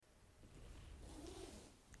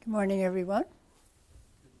Good morning, everyone.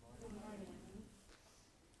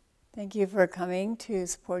 Thank you for coming to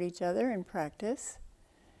support each other and practice.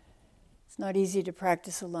 It's not easy to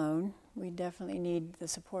practice alone. We definitely need the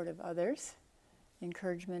support of others,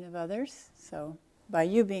 encouragement of others. So by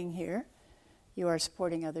you being here, you are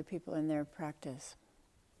supporting other people in their practice.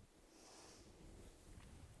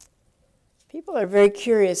 People are very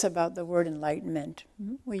curious about the word enlightenment.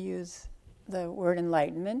 We use the word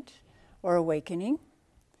enlightenment or awakening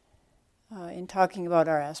in talking about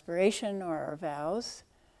our aspiration or our vows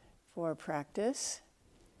for practice.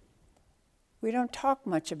 We don't talk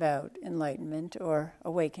much about enlightenment or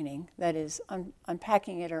awakening, that is,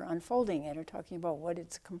 unpacking it or unfolding it or talking about what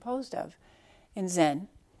it's composed of in Zen.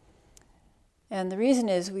 And the reason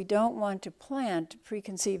is we don't want to plant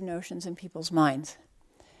preconceived notions in people's minds,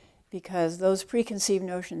 because those preconceived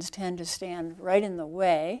notions tend to stand right in the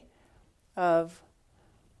way of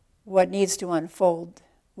what needs to unfold,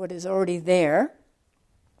 what is already there,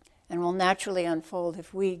 and will naturally unfold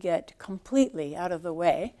if we get completely out of the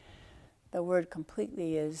way. The word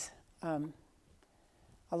completely is a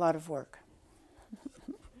lot of work.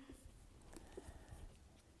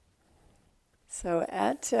 So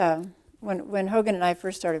when Hogan and I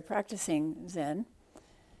first started practicing Zen,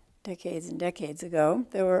 decades and decades ago,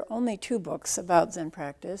 there were only 2 books about Zen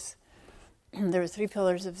practice. There were 3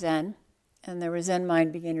 Pillars of Zen, and there was Zen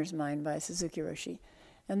Mind, Beginner's Mind by Suzuki Roshi.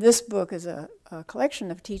 And this book is a collection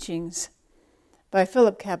of teachings by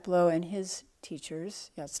Philip Kapleau and his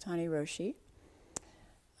teachers, Yasutani Roshi,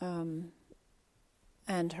 and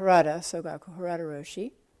Harada, Sogaku Harada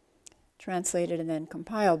Roshi, translated and then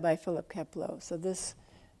compiled by Philip Kapleau. So this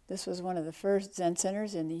was one of the first Zen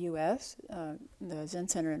centers in the U.S., the Zen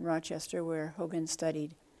Center in Rochester, where Hogan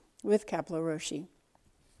studied with Kapleau Roshi.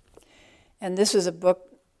 And this was a book,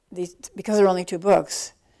 because there were only 2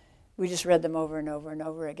 books, we just read them over and over and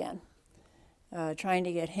over again, trying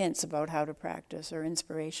to get hints about how to practice or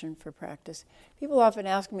inspiration for practice. People often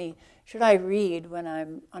ask me, should I read when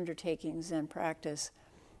I'm undertaking Zen practice?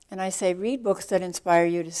 And I say, read books that inspire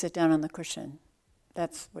you to sit down on the cushion.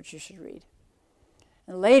 That's what you should read.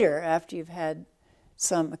 And later, after you've had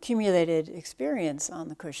some accumulated experience on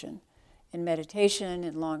the cushion, in meditation,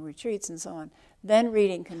 in long retreats, and so on, then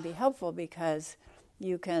reading can be helpful because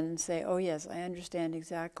you can say, oh yes, I understand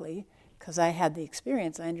exactly, because I had the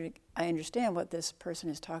experience, I understand what this person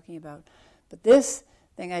is talking about. But this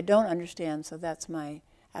thing I don't understand, so that's my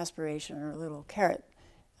aspiration or a little carrot,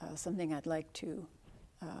 something I'd like to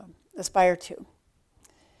aspire to.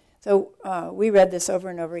 So we read this over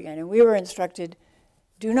and over again, and we were instructed,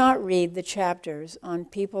 do not read the chapters on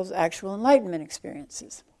people's actual enlightenment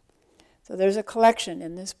experiences. So there's a collection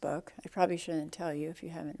in this book, I probably shouldn't tell you if you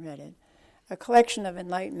haven't read it, a collection of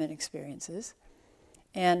enlightenment experiences.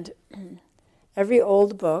 And every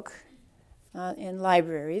old book in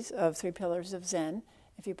libraries of 3 Pillars of Zen,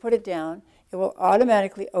 if you put it down, it will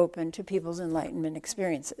automatically open to people's enlightenment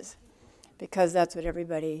experiences, because that's what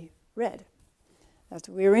everybody read. That's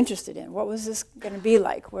what we were interested in. What was this going to be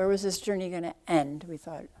like? Where was this journey going to end? We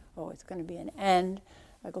thought, oh, it's going to be an end,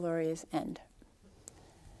 a glorious end.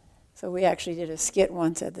 So we actually did a skit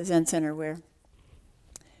once at the Zen Center where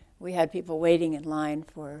we had people waiting in line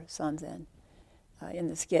for Sanzen in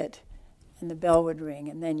the skit, and the bell would ring,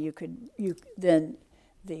 and then you could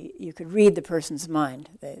read the person's mind.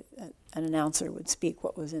 An announcer would speak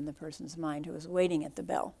what was in the person's mind who was waiting at the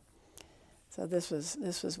bell. So this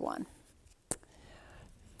was one.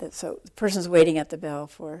 So the person's waiting at the bell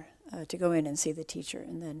for to go in and see the teacher,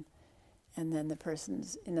 and then in the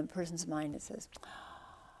person's mind it says, oh,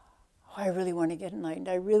 I really want to get enlightened.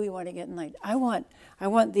 I really want to get enlightened. I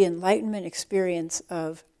want the enlightenment experience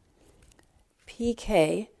of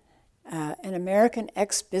PK, an American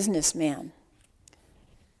ex-businessman.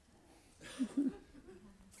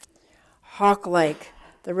 Hawk-like,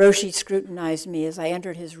 the Roshi scrutinized me as I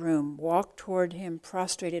entered his room, walked toward him,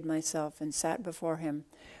 prostrated myself, and sat before him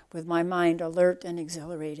with my mind alert and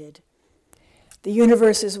exhilarated. The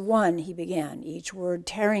universe is one, he began, each word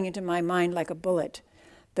tearing into my mind like a bullet.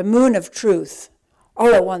 The moon of truth.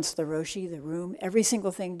 All at once, the Roshi, the room, every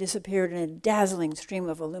single thing disappeared in a dazzling stream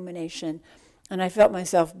of illumination, and I felt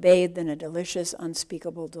myself bathed in a delicious,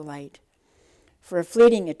 unspeakable delight. For a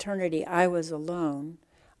fleeting eternity, I was alone.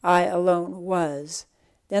 I alone was.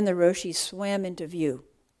 Then the Roshi swam into view.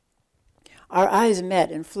 Our eyes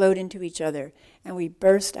met and flowed into each other, and we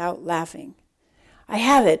burst out laughing. I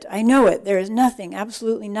have it. I know it. There is nothing,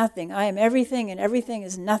 absolutely nothing. I am everything, and everything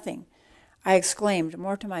is nothing. I exclaimed,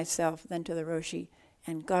 more to myself than to the Roshi,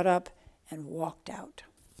 and got up and walked out.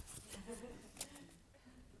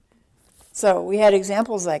 So we had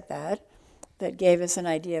examples like that that gave us an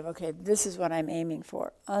idea of, okay, this is what I'm aiming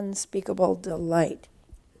for, unspeakable delight.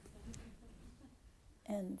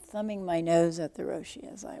 And thumbing my nose at the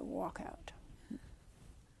Roshi as I walk out.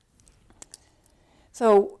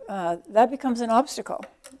 So that becomes an obstacle,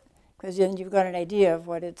 because then you've got an idea of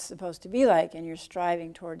what it's supposed to be like, and you're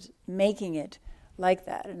striving towards making it like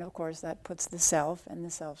that. And of course, that puts the self and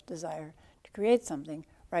the self's desire to create something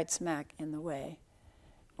right smack in the way,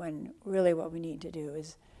 when really what we need to do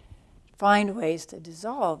is find ways to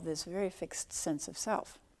dissolve this very fixed sense of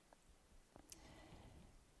self.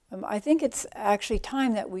 I think it's actually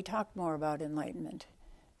time that we talk more about enlightenment.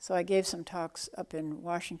 So I gave some talks up in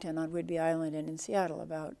Washington, on Whidbey Island, and in Seattle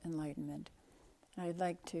about enlightenment. And I'd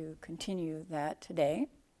like to continue that today.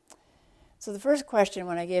 So the first question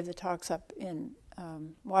when I gave the talks up in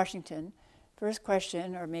Washington, first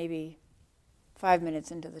question, or maybe 5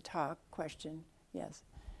 minutes into the talk, question, yes,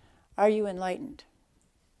 are you enlightened?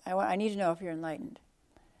 I need to know if you're enlightened.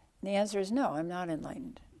 And the answer is no, I'm not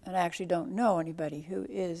enlightened. And I actually don't know anybody who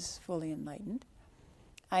is fully enlightened.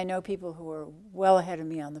 I know people who are well ahead of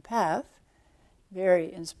me on the path,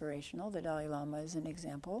 very inspirational. The Dalai Lama is an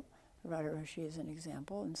example, Radha Roshi is an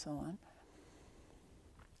example, and so on.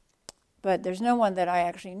 But there's no one that I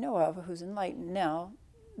actually know of who's enlightened. Now,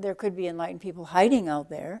 there could be enlightened people hiding out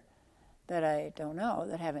there that I don't know,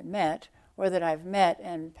 that haven't met, or that I've met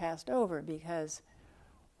and passed over, because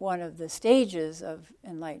one of the stages of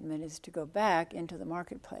enlightenment is to go back into the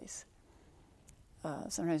marketplace.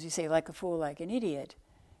 Sometimes you say, like a fool, like an idiot,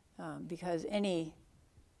 because any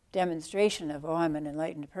demonstration of, oh, I'm an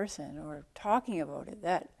enlightened person, or talking about it,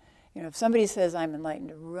 that, if somebody says I'm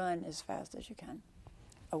enlightened, run as fast as you can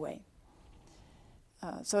away.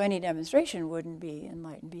 So any demonstration wouldn't be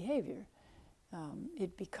enlightened behavior.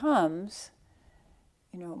 It becomes,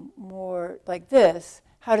 more like this.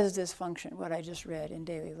 How does this function, what I just read, in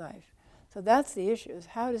daily life? So that's the issue, is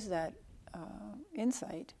how does that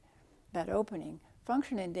insight, that opening,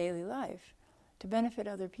 function in daily life to benefit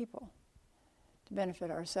other people, to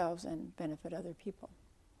benefit ourselves and benefit other people?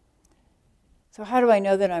 So how do I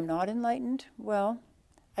know that I'm not enlightened? Well,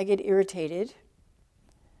 I get irritated,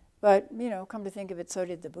 but, come to think of it, so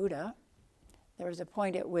did the Buddha. There was a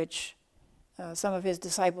point at which some of his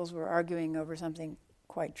disciples were arguing over something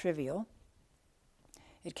quite trivial.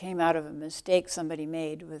 It came out of a mistake somebody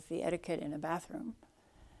made with the etiquette in a bathroom.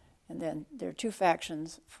 And then there are two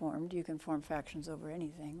factions formed. You can form factions over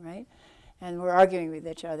anything, right? And we're arguing with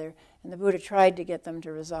each other. And the Buddha tried to get them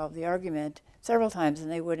to resolve the argument several times,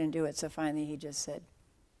 and they wouldn't do it. So finally he just said,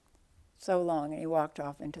 so long, and he walked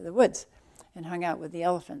off into the woods and hung out with the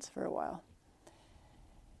elephants for a while.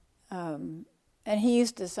 And he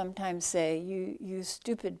used to sometimes say, you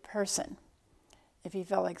stupid person, if he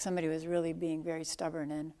felt like somebody was really being very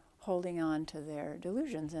stubborn and holding on to their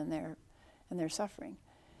delusions and their suffering.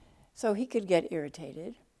 So he could get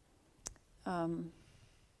irritated.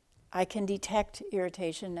 I can detect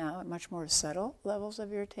irritation now at much more subtle levels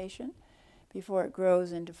of irritation before it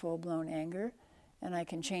grows into full-blown anger, and I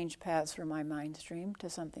can change paths for my mind stream to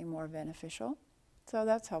something more beneficial. So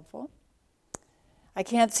that's helpful. I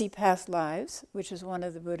can't see past lives, which is one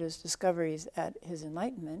of the Buddha's discoveries at his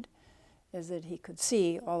enlightenment, is that he could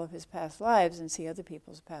see all of his past lives and see other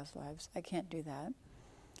people's past lives. I can't do that.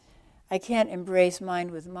 I can't embrace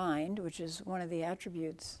mind with mind, which is one of the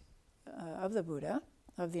attributes of the Buddha,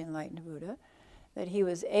 of the enlightened Buddha, that he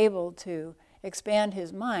was able to expand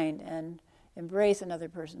his mind and embrace another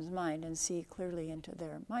person's mind and see clearly into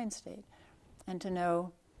their mind state, and to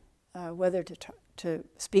know whether to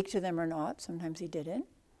speak to them or not. Sometimes he didn't.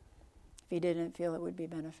 If he didn't feel it would be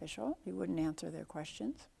beneficial, he wouldn't answer their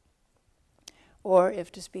questions. Or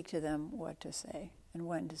if to speak to them, what to say and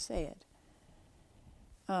when to say it.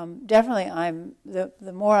 Definitely,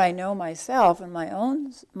 the more I know myself and my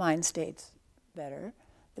own mind states better,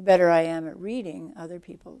 the better I am at reading other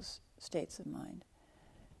people's states of mind.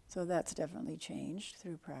 So that's definitely changed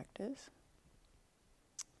through practice.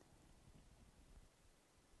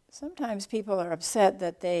 Sometimes people are upset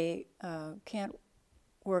that they can't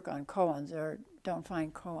work on koans, or don't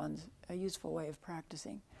find koans a useful way of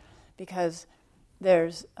practicing, because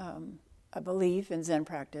there's a belief in Zen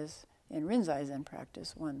practice, in Rinzai Zen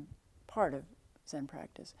practice, one part of Zen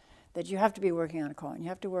practice, that you have to be working on a koan. You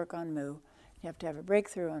have to work on Mu. You have to have a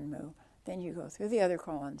breakthrough on Mu. Then you go through the other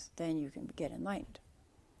koans. Then you can get enlightened.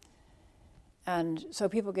 And so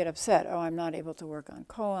people get upset, oh, I'm not able to work on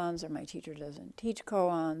koans, or my teacher doesn't teach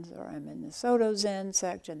koans, or I'm in the Soto Zen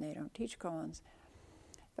sect and they don't teach koans.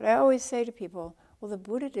 But I always say to people, well, the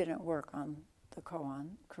Buddha didn't work on the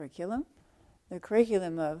koan curriculum. The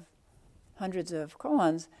curriculum of hundreds of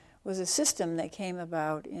koans was a system that came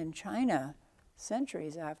about in China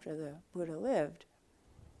centuries after the Buddha lived.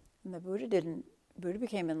 And the Buddha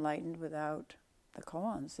became enlightened without the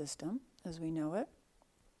koan system as we know it.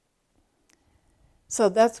 So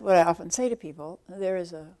that's what I often say to people. There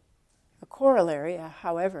is a corollary, a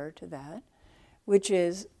however, to that, which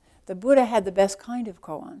is the Buddha had the best kind of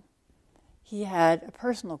koan. He had a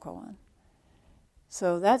personal koan.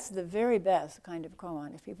 So that's the very best kind of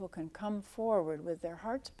koan. If people can come forward with their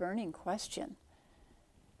heart's burning question,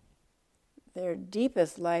 their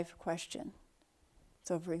deepest life question.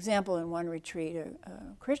 So for example, in one retreat,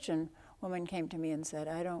 a Christian woman came to me and said,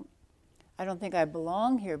 I don't think I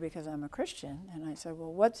belong here because I'm a Christian. And I said,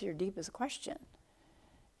 well, what's your deepest question?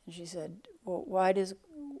 And she said, well, why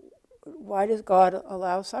does God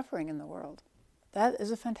allow suffering in the world? That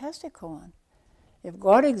is a fantastic koan. If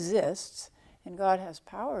God exists and God has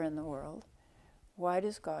power in the world, why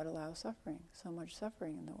does God allow suffering, so much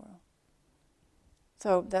suffering in the world?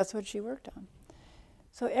 So that's what she worked on.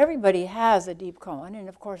 So everybody has a deep koan, and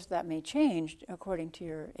of course that may change according to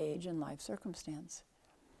your age and life circumstance.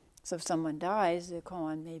 So if someone dies, the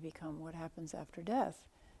koan may become what happens after death.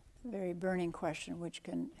 A very burning question which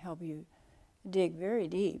can help you dig very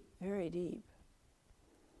deep, very deep.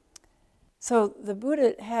 So the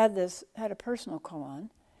Buddha had a personal koan,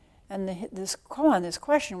 and this koan, this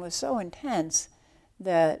question was so intense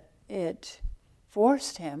that it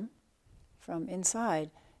forced him from inside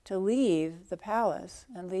to leave the palace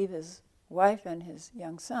and leave his wife and his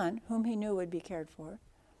young son, whom he knew would be cared for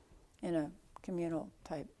in a communal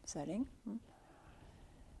type setting.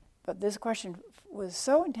 But this question was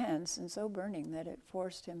so intense and so burning that it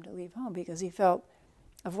forced him to leave home because he felt,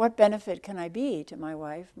 of what benefit can I be to my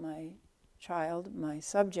wife, my child, my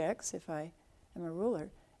subjects, if I am a ruler,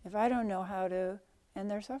 if I don't know how to end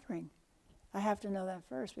their suffering? I have to know that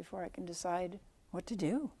first before I can decide what to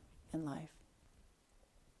do in life.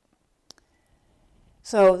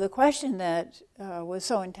 So the question that was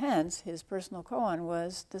so intense, his personal koan,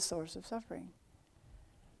 was the source of suffering.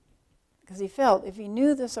 Because he felt if he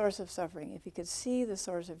knew the source of suffering, if he could see the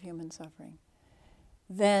source of human suffering,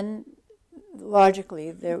 then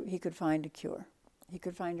logically he could find a cure. He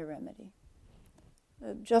could find a remedy.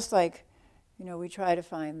 Just like, we try to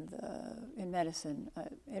find in medicine,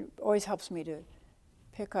 it always helps me to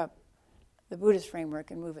pick up the Buddhist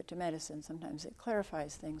framework and move it to medicine. Sometimes it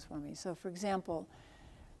clarifies things for me. So for example,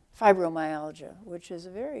 fibromyalgia, which is a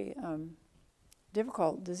very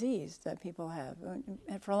difficult disease that people have.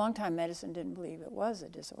 And for a long time, medicine didn't believe it was a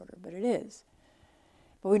disorder, but it is.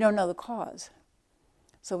 But we don't know the cause.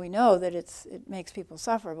 So we know that it makes people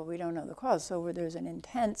suffer, but we don't know the cause. So there's an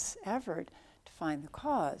intense effort to find the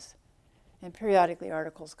cause. And periodically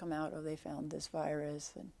articles come out, they found this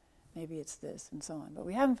virus, and maybe it's this, and so on. But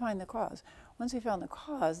we haven't found the cause. Once we found the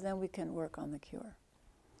cause, then we can work on the cure.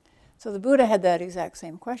 So the Buddha had that exact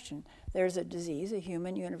same question. There's a disease, a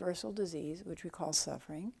human universal disease, which we call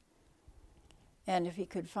suffering. And if he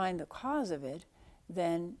could find the cause of it,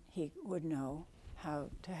 then he would know how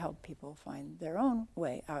to help people find their own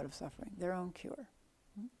way out of suffering, their own cure.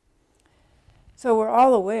 So we're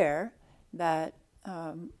all aware that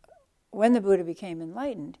when the Buddha became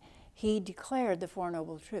enlightened, he declared the Four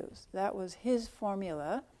Noble Truths. That was his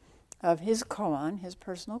formula of his koan, his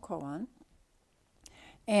personal koan,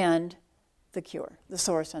 and the cure, the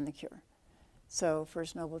source and the cure. So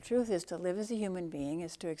First Noble Truth is to live as a human being,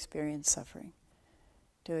 is to experience suffering,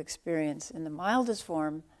 to experience in the mildest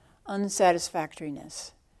form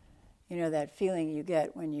unsatisfactoriness. That feeling you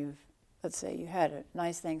get when let's say you had a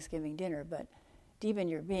nice Thanksgiving dinner, but deep in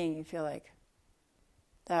your being you feel like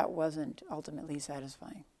that wasn't ultimately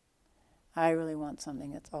satisfying. I really want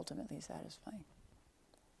something that's ultimately satisfying.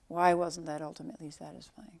 Why wasn't that ultimately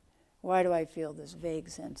satisfying? Why do I feel this vague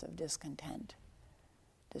sense of discontent,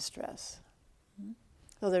 distress?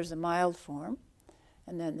 So there's a mild form,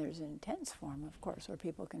 and then there's an intense form, of course, where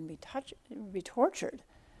people can be tortured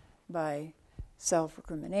by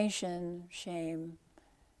self-recrimination, shame,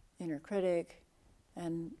 inner critic,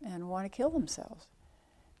 and want to kill themselves,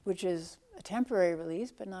 which is a temporary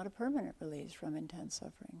release, but not a permanent release from intense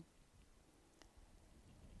suffering.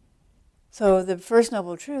 So the First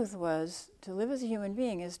Noble Truth was to live as a human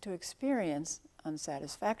being is to experience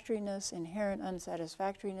unsatisfactoriness, inherent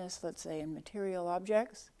unsatisfactoriness, let's say in material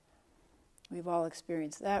objects. We've all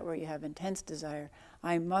experienced that, where you have intense desire.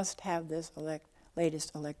 I must have this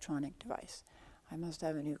latest electronic device. I must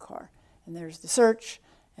have a new car. And there's the search,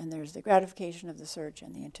 and there's the gratification of the search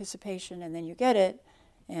and the anticipation, and then you get it,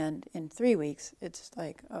 and in 3 weeks, it's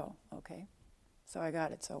like, oh, okay, so I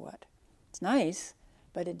got it, so what? It's nice,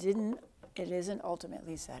 but it isn't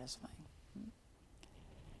ultimately satisfying.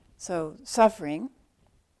 So suffering,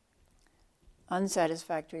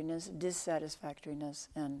 unsatisfactoriness, dissatisfactoriness,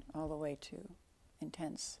 and all the way to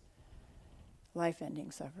intense life-ending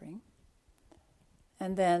suffering.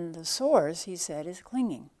 And then the source, he said, is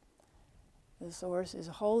clinging. The source is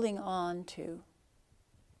holding on to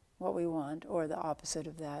what we want, or the opposite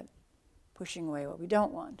of that, pushing away what we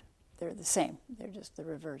don't want. They're the same. They're just the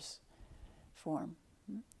reverse form.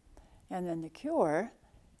 And then the cure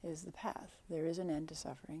is the path. There is an end to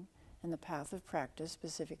suffering, and the path of practice,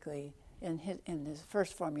 specifically in his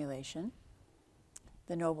first formulation,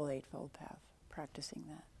 the Noble Eightfold Path, practicing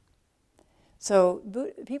that. So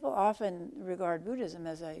people often regard Buddhism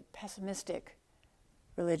as a pessimistic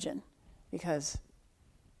religion, because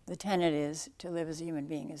the tenet is to live as a human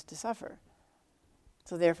being is to suffer.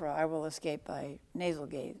 So therefore I will escape by nasal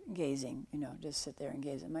gazing, just sit there and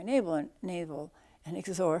gaze at my navel and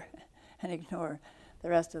ignore the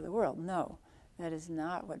rest of the world. No, that is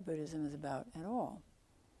not what Buddhism is about at all.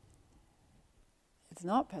 It's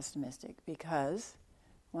not pessimistic, because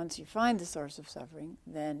once you find the source of suffering,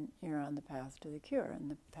 then you're on the path to the cure, and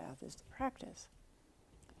the path is to practice.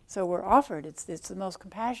 So we're offered, it's the most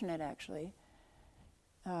compassionate, actually,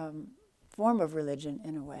 form of religion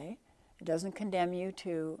in a way. It doesn't condemn you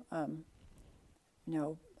to,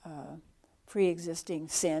 pre-existing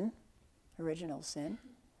sin, original sin.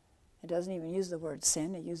 It doesn't even use the word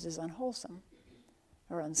sin. It uses unwholesome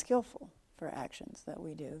or unskillful for actions that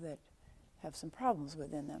we do that have some problems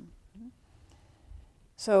within them.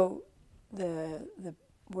 So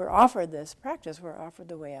we're offered this practice. We're offered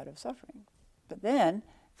the way out of suffering. But then,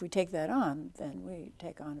 if we take that on, then we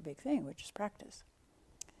take on a big thing, which is practice.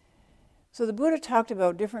 So the Buddha talked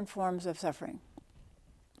about different forms of suffering.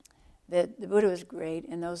 The Buddha was great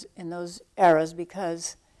in those eras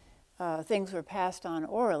because things were passed on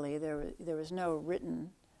orally. There was no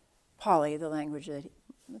written Pali, the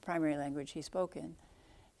primary language he spoke in.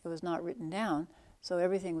 It was not written down, so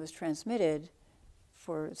everything was transmitted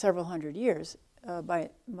for several hundred years by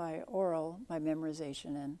oral, by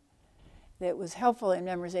memorization, and it was helpful in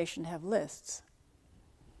memorization to have lists.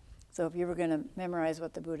 So if you were going to memorize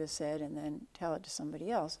what the Buddha said and then tell it to somebody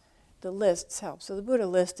else, the lists help. So the Buddha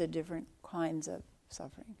listed different kinds of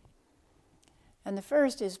suffering. And the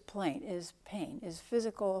first is pain, is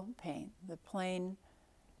physical pain. The plain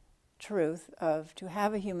truth of to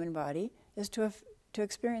have a human body is to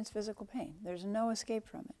experience physical pain. There's no escape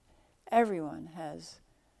from it. Everyone has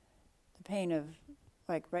the pain of,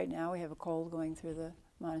 like right now we have a cold going through the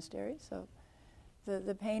monastery, so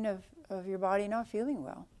the pain of your body not feeling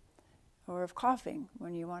well, or of coughing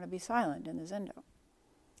when you want to be silent in the zendo.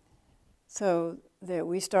 So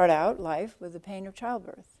we start out life with the pain of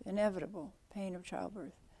childbirth, inevitable pain of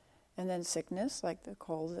childbirth. And then sickness, like the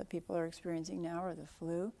cold that people are experiencing now, or the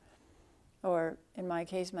flu. Or in my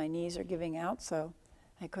case, my knees are giving out, so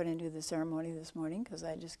I couldn't do the ceremony this morning because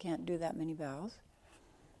I just can't do that many bows.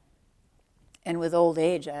 And with old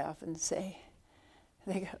age, I often say,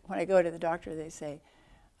 when I go to the doctor, they say,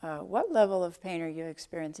 what level of pain are you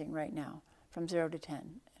experiencing right now, from 0 to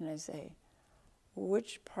 10? And I say,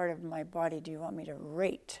 which part of my body do you want me to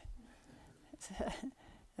rate?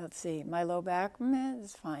 Let's see, my low back,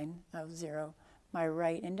 it's fine, that was 0. My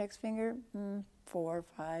right index finger, 4,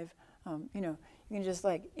 5. You can just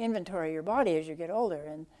inventory your body as you get older,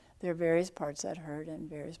 and there are various parts that hurt and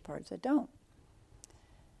various parts that don't.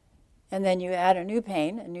 And then you add a new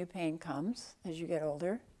pain comes as you get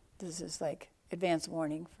older. This is like advance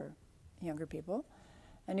warning for younger people.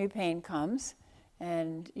 A new pain comes,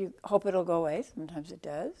 and you hope it'll go away. Sometimes it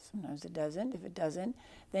does, sometimes it doesn't. If it doesn't,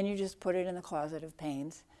 then you just put it in the closet of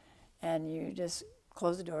pains, and you just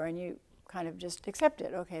close the door and you kind of just accept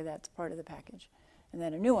it. Okay, that's part of the package. And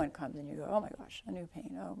then a new one comes and you go, oh my gosh, a new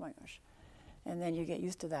pain, oh my gosh. And then you get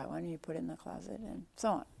used to that one and you put it in the closet and so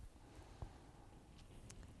on.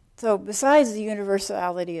 So besides the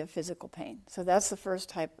universality of physical pain, so that's the first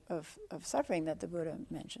type of suffering that the Buddha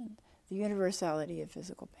mentioned, the universality of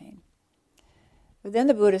physical pain. But then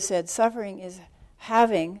the Buddha said suffering is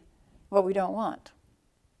having what we don't want,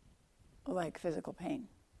 like physical pain,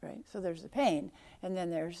 right? So there's the pain, and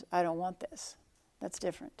then there's I don't want this. That's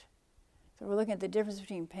different. So we're looking at the difference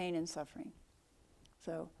between pain and suffering.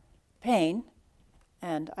 So pain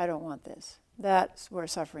and I don't want this. That's where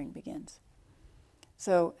suffering begins.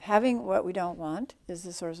 So having what we don't want is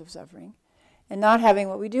the source of suffering, and not having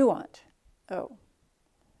what we do want. Oh,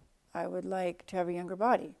 I would like to have a younger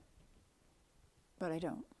body, but I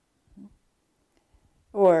don't.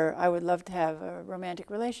 Or I would love to have a romantic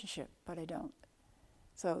relationship, but I don't.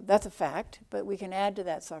 So that's a fact, but we can add to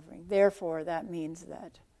that suffering. Therefore, that means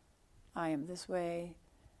that I am this way,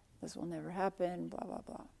 this will never happen, blah, blah,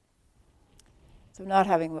 blah. So not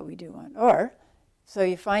having what we do want. Or So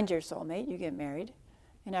you find your soulmate, you get married,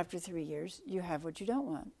 and after 3 years, you have what you don't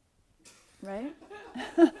want, right?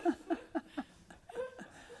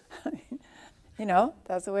 You know,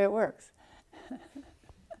 that's the way it works.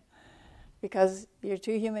 Because you're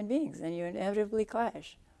two human beings, and you inevitably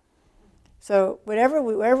clash. So wherever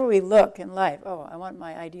we look in life, oh, I want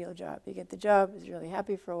my ideal job. You get the job, it's really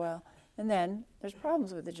happy for a while, and then there's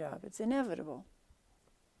problems with the job. It's inevitable.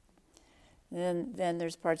 Then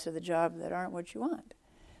there's parts of the job that aren't what you want.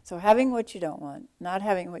 So having what you don't want, not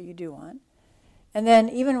having what you do want, and then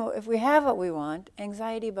even if we have what we want,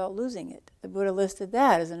 anxiety about losing it. The Buddha listed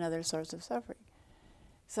that as another source of suffering.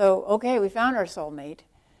 So, okay, we found our soulmate,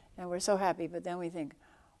 and we're so happy, but then we think,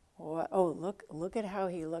 oh, look at how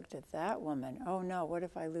he looked at that woman. Oh no, what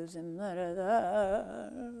if I lose him?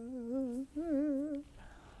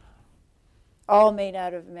 All made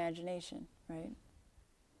out of imagination, right?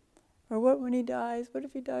 Or what when he dies? What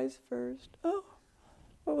if he dies first? Oh,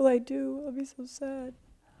 what will I do? I'll be so sad.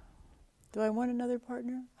 Do I want another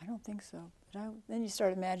partner? I don't think so. But then you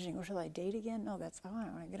start imagining, oh, shall I date again? No,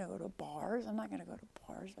 I'm going to go to bars. I'm not going to go to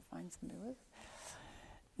bars to find somebody with.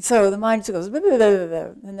 So the mind just goes, blah, blah, blah, blah,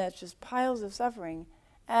 blah, and that's just piles of suffering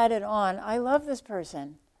added on. I love this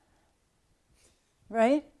person,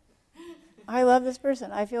 right? I love this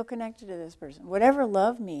person. I feel connected to this person. Whatever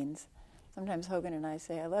love means, sometimes Hogan and I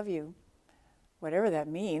say, I love you, whatever that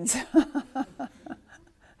means.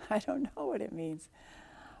 I don't know what it means.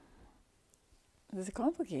 It's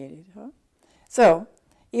complicated, huh? So,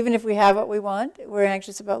 even if we have what we want, we're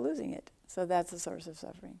anxious about losing it. So that's a source of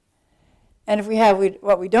suffering. And if we have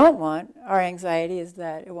what we don't want, our anxiety is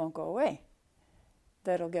that it won't go away.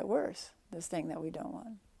 That it'll get worse, this thing that we don't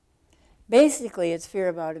want. Basically, it's fear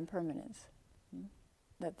about impermanence,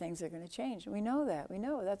 that things are going to change. We know that. We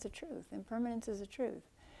know that's a truth. Impermanence is a truth.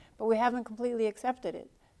 But we haven't completely accepted it,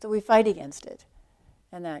 so we fight against it,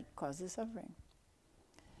 and that causes suffering.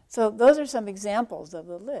 So those are some examples of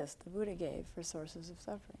the list the Buddha gave for sources of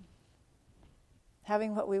suffering.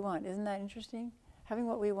 Having what we want, isn't that interesting? Having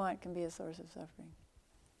what we want can be a source of suffering.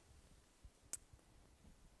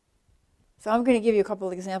 So I'm going to give you a couple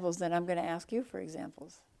of examples, then I'm going to ask you for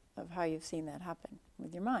examples of how you've seen that happen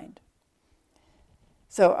with your mind.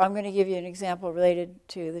 So I'm going to give you an example related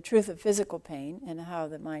to the truth of physical pain and how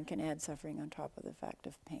the mind can add suffering on top of the fact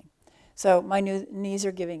of pain. So my knees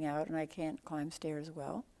are giving out and I can't climb stairs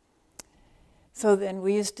well. So then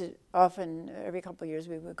we used to often, every couple of years,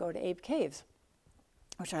 we would go to ape caves,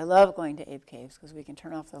 which I love going to ape caves because we can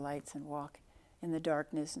turn off the lights and walk in the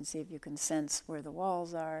darkness and see if you can sense where the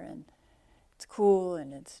walls are, and it's cool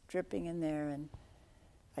and it's dripping in there. And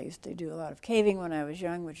I used to do a lot of caving when I was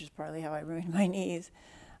young, which is partly how I ruined my knees.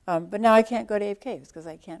 But now I can't go to ape caves because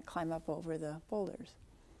I can't climb up over the boulders.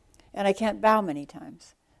 And I can't bow many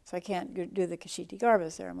times, so I can't do the Kshitigarbha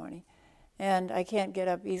ceremony. And I can't get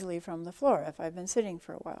up easily from the floor if I've been sitting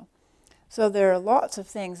for a while. So there are lots of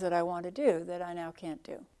things that I want to do that I now can't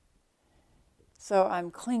do. So I'm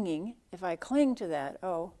clinging. If I cling to that,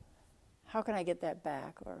 oh, how can I get that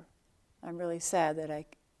back? Or I'm really sad that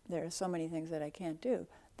there are so many things that I can't do.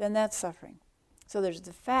 Then that's suffering. So there's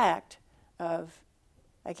the fact of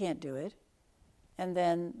I can't do it, and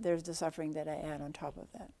then there's the suffering that I add on top of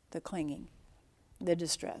that, the clinging, the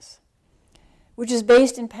distress, which is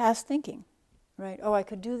based in past thinking, right? Oh, I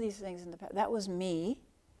could do these things in the past. That was me.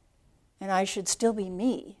 And I should still be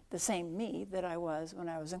me, the same me that I was when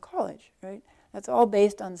I was in college, right? That's all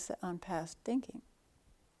based on past thinking.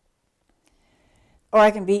 Or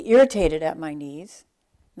I can be irritated at my knees.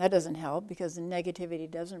 That doesn't help because the negativity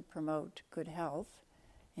doesn't promote good health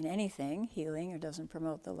in anything, healing, or doesn't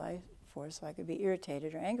promote the life force. So I could be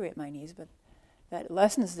irritated or angry at my knees, but that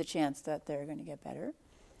lessens the chance that they're going to get better.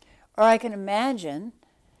 Or I can imagine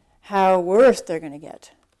how worse they're going to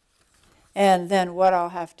get, and then what I'll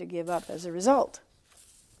have to give up as a result.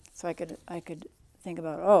 So I could think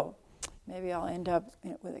about, oh, maybe I'll end up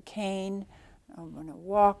with a cane, I'm on a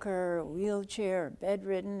walker, a wheelchair, or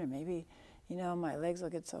bedridden, or maybe, my legs will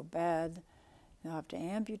get so bad, I'll have to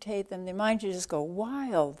amputate them. The mind should just go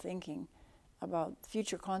wild thinking about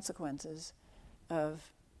future consequences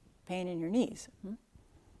of pain in your knees,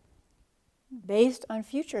 based on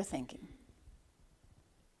future thinking.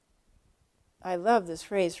 I love this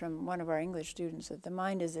phrase from one of our English students, that the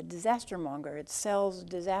mind is a disaster monger. It sells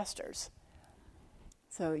disasters.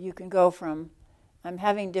 So you can go from, I'm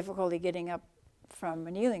having difficulty getting up from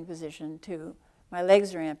a kneeling position, to my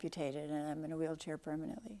legs are amputated and I'm in a wheelchair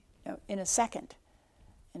permanently. In a second,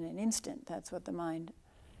 in an instant, that's what the mind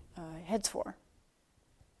heads for.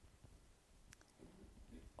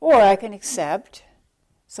 Or I can accept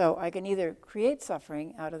So I can either create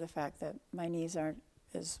suffering out of the fact that my knees aren't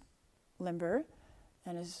as limber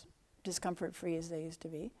and as discomfort-free as they used to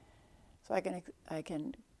be. So I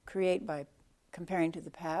can create by comparing to the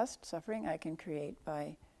past suffering. I can create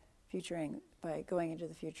by by going into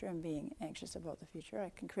the future and being anxious about the future.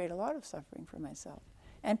 I can create a lot of suffering for myself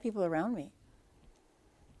and people around me.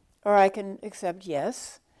 Or I can accept,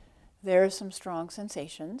 yes, there are some strong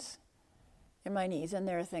sensations in my knees, and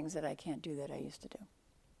there are things that I can't do that I used to do.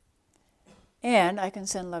 And I can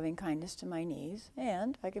send loving kindness to my knees,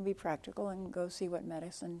 and I can be practical and go see what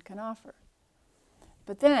medicine can offer.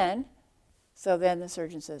 But then the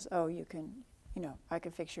surgeon says, oh, I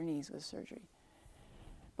can fix your knees with surgery.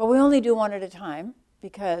 But we only do one at a time,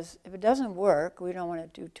 because if it doesn't work, we don't want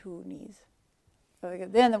to do 2 knees. So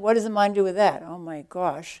then what does the mind do with that? Oh my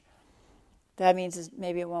gosh, that means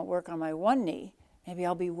maybe it won't work on my 1 knee. Maybe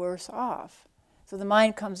I'll be worse off. So the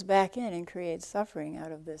mind comes back in and creates suffering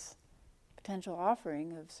out of this potential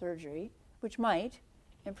offering of surgery, which might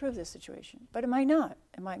improve the situation. But it might not.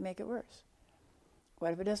 It might make it worse.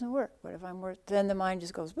 What if it doesn't work? What if I'm worse? Then the mind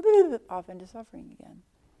just goes off into suffering again.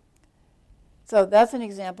 So that's an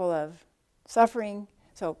example of suffering.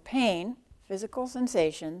 So pain, physical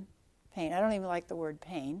sensation, pain. I don't even like the word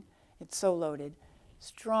pain. It's so loaded.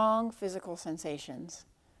 Strong physical sensations,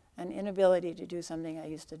 an inability to do something I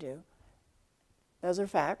used to do. Those are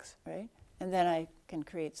facts, right? And then I can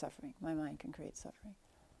create suffering. My mind can create suffering.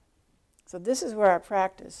 So this is where our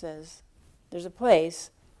practice says there's a place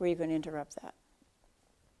where you can interrupt that,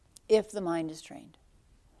 if the mind is trained.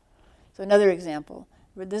 So another example,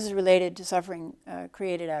 this is related to suffering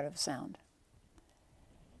created out of sound.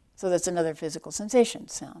 So that's another physical sensation,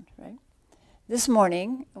 sound, right? This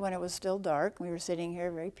morning, when it was still dark, we were sitting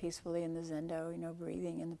here very peacefully in the zendo,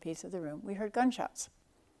 breathing in the peace of the room, we heard gunshots.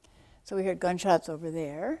 So we heard gunshots over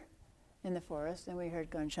there in the forest, and we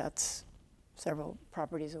heard gunshots several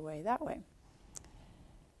properties away that way.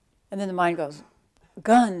 And then the mind goes,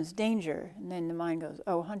 guns, danger. And then the mind goes,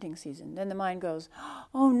 oh, hunting season. Then the mind goes,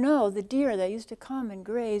 oh no, the deer that used to come and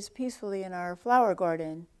graze peacefully in our flower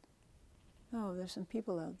garden. Oh, there's some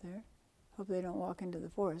people out there. Hope they don't walk into the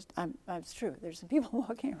forest. It's true, there's some people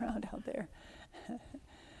walking around out there.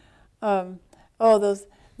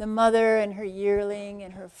 The mother and her yearling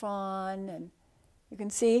and her fawn, and you can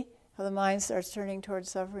see how the mind starts turning towards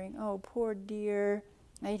suffering. Oh, poor deer.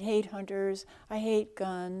 I hate hunters. I hate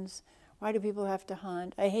guns. Why do people have to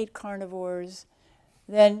hunt? I hate carnivores.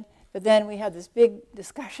 But then we had this big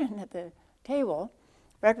discussion at the table,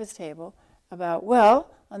 breakfast table, about,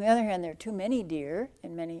 well, on the other hand, there are too many deer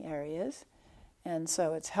in many areas, and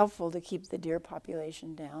so it's helpful to keep the deer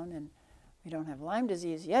population down. And we don't have Lyme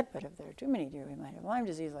disease yet, but if there are too many deer, we might have Lyme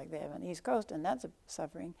disease like they have on the East Coast, and that's a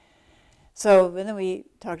suffering. So then we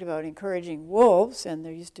talked about encouraging wolves, and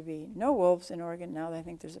there used to be no wolves in Oregon. Now I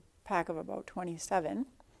think there's a pack of about 27.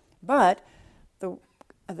 But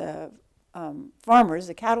the farmers,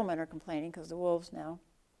 the cattlemen, are complaining because the wolves now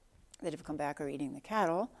that have come back are eating the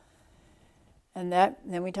cattle. And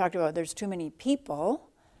then we talked about there's too many people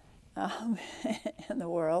in the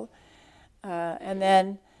world. And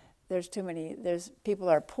then people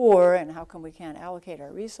are poor, and how come we can't allocate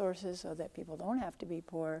our resources so that people don't have to be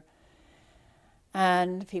poor?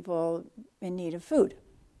 And people in need of food,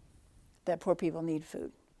 that poor people need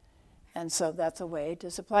food. And so that's a way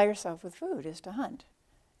to supply yourself with food, is to hunt.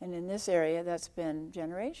 And in this area, that's been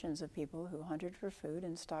generations of people who hunted for food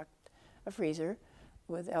and stocked a freezer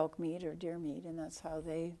with elk meat or deer meat, and that's how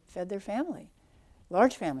they fed their family.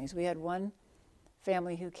 Large families. We had one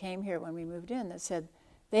family who came here when we moved in that said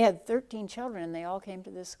they had 13 children and they all came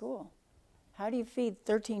to this school. How do you feed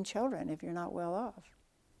 13 children if you're not well off?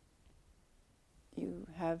 You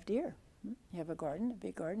have deer. You have a garden, a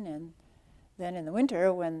big garden, and then in the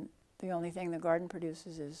winter, when the only thing the garden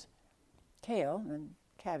produces is kale and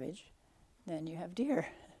cabbage, then you have deer.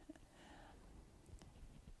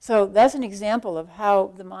 So that's an example of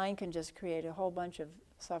how the mind can just create a whole bunch of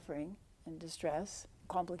suffering and distress,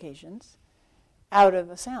 complications, out of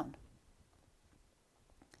a sound.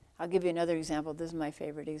 I'll give you another example. This is my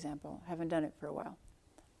favorite example. I haven't done it for a while.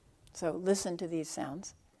 So listen to these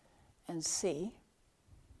sounds and see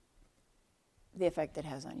the effect it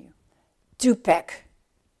has on you. Dupek.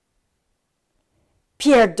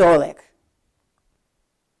 Pierdolik.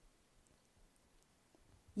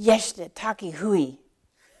 Yeshte taki hui.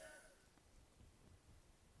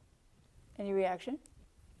 Any reaction?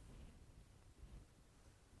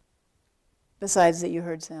 Besides that you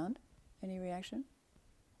heard sound? Any reaction?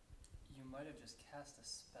 You might have just cast a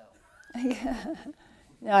spell. Yeah.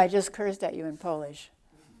 No, I just cursed at you in Polish.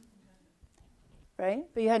 Right?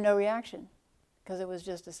 But you had no reaction. because it was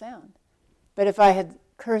just a sound. But if I had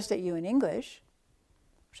cursed at you in English,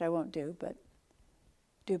 which I won't do, but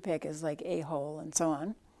do pick as like a-hole and so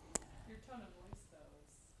on. Your tone of voice, though, is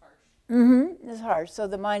harsh. Mm-hmm. It's harsh. So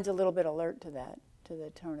the mind's a little bit alert to that, to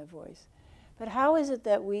the tone of voice. But how is it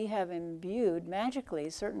that we have imbued magically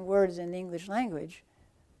certain words in the English language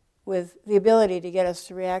with the ability to get us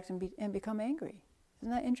to react and become angry?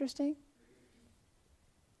 Isn't that interesting?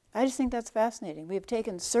 I just think that's fascinating. We have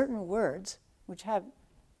taken certain words, which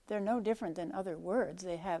they're no different than other words.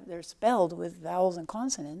 They're spelled with vowels and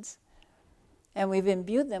consonants, and we've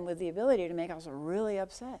imbued them with the ability to make us really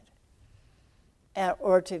upset,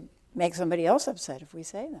 or to make somebody else upset if we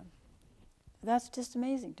say them. That's just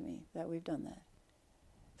amazing to me that we've done that.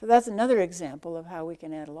 So that's another example of how we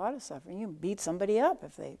can add a lot of suffering. You can beat somebody up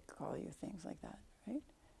if they call you things like that, right?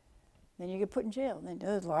 Then you get put in jail. Then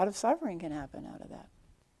a lot of suffering can happen out of that,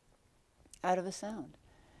 out of a sound,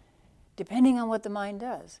 depending on what the mind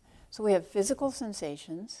does. So we have physical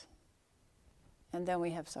sensations, and then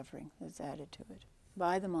we have suffering that's added to it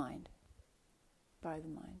by the mind, by the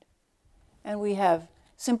mind. And we have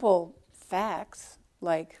simple facts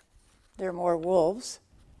like there are more wolves,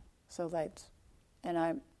 so that's,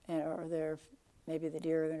 or there, maybe the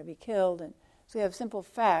deer are going to be killed, and so we have simple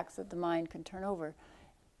facts that the mind can turn over,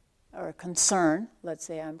 or a concern. Let's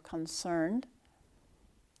say I'm concerned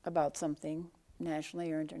about something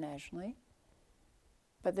nationally or internationally,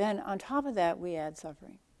 but then on top of that we add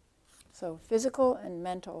suffering. So physical and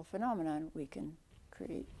mental phenomenon we can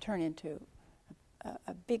turn into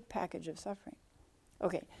a big package of suffering.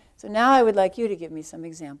 Okay, so now I would like you to give me some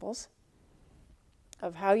examples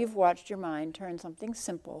of how you've watched your mind turn something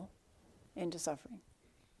simple into suffering.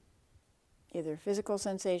 Either physical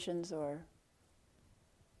sensations or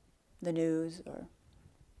the news or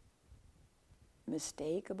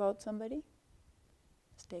mistake about somebody,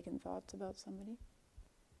 mistaken thoughts about somebody.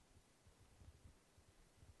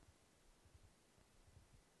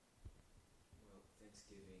 Well,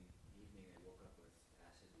 Thanksgiving evening I woke up with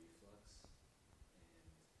acid reflux and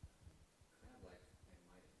kind of like I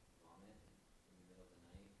might vomit in the middle of the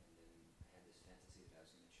night, and then I had this fantasy that I was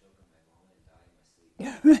going to choke on my vomit and die in my sleep.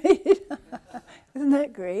 Right? Isn't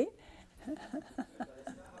that great? But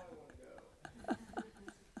it's not how I want to go.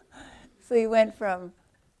 So you went from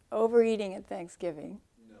overeating at Thanksgiving.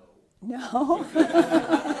 No. No?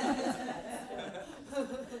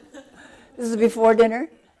 This is before dinner?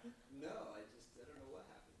 No, I don't know what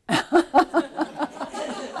happened.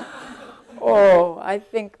 Oh, I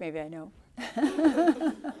think maybe I know.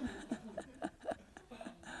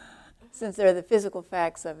 Since there are the physical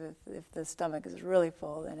facts of if the stomach is really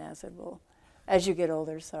full, then acid will, as you get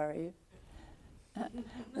older,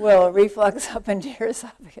 will reflux up into your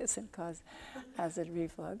esophagus and cause acid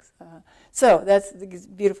reflux. So that's the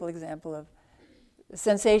beautiful example of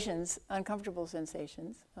sensations, uncomfortable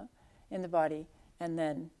sensations in the body, and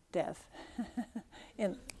then death,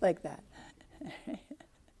 like that.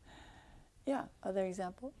 Yeah, other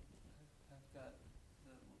example? I've got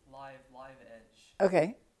the live edge.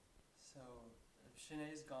 Okay. So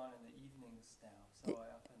Shanae's gone in the evenings now, so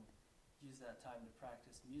I often use that time to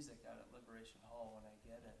practice music out at Liberation Hall when I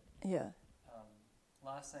get it. Yeah.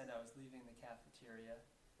 Last night I was leaving the cafeteria,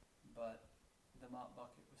 but the mop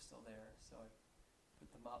bucket was still there, so I put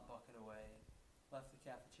the mop bucket away, left the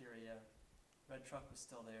cafeteria, red truck was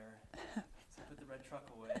still there, so I put the red truck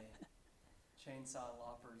away, chainsaw and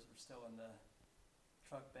loppers were still in the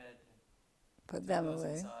truck bed, Put took them those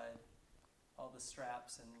away. inside, all the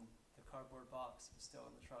straps and the cardboard box was still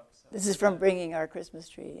in the truck. So This is from bringing our Christmas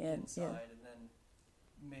tree in. inside, and then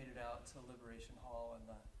made it out to Liberation Hall, and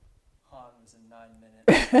the Han was in 9 minutes.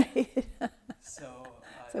 Yeah. So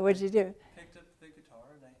So what'd you do? picked up the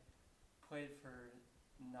guitar and I played for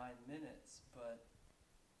 9 minutes, but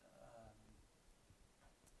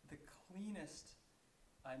the cleanest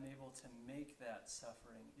I'm able to make that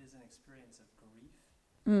suffering is an experience of grief.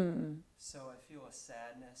 So I feel a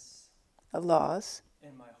sadness A loss.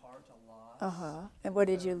 in my heart, a loss. Uh-huh. And what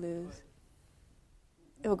did you lose?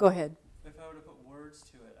 Oh, go ahead. If I were to put words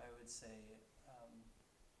to it, I would say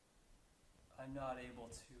I'm not able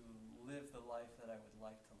to live the life that I would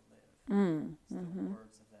like to live. It's the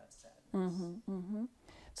words of that sadness.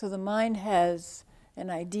 So the mind has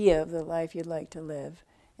an idea of the life you'd like to live.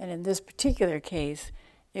 And in this particular case,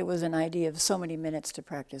 it was an idea of so many minutes to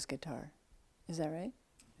practice guitar. Is that right?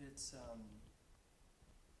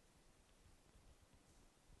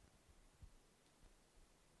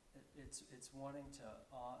 It's wanting to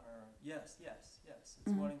honor. Yes. It's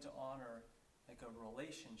wanting to honor like a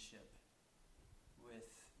relationship with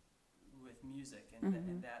music,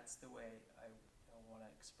 and that's the way I want to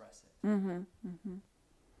express it. Mm-hmm. Mm-hmm.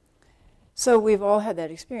 So we've all had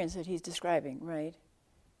that experience that he's describing, right?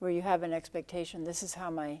 Where you have an expectation, this is how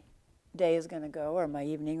my day is going to go, or my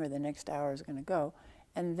evening, or the next hour is going to go,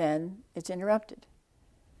 and then it's interrupted.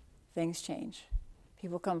 Things change.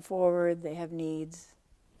 People come forward, they have needs,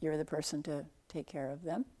 you're the person to take care of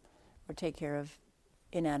them, or take care of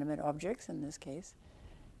inanimate objects in this case,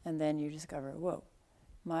 and then you discover, whoa,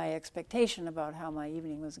 my expectation about how my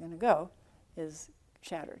evening was going to go is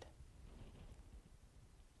shattered.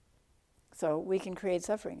 So we can create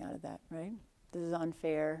suffering out of that, right? This is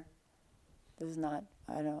unfair. This is not,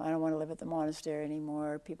 I don't want to live at the monastery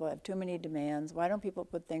anymore. People have too many demands. Why don't people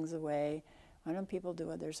put things away? Why don't people do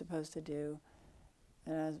what they're supposed to do?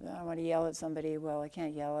 And I want to yell at somebody. Well, I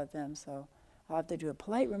can't yell at them, so I'll have to do a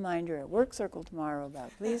polite reminder at work circle tomorrow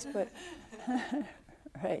about please put,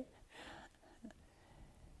 right.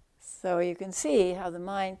 So you can see how the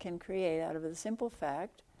mind can create out of the simple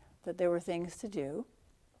fact that there were things to do,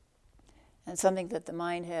 and something that the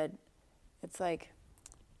mind had, it's like,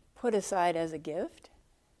 put aside as a gift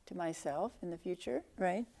to myself in the future,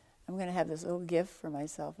 right? I'm going to have this little gift for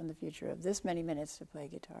myself in the future of this many minutes to play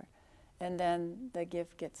guitar. And then the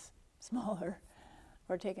gift gets smaller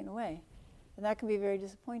or taken away. And that can be very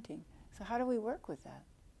disappointing. So how do we work with that?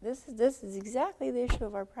 This is exactly the issue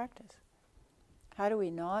of our practice. How do we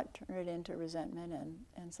not turn it into resentment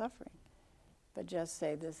and suffering, but just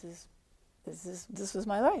say, this was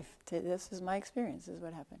my life. This is my experience. This is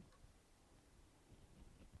what happened.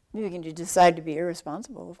 You can decide to be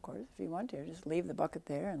irresponsible, of course, if you want to. Just leave the bucket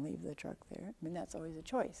there and leave the truck there. I mean, that's always a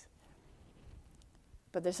choice.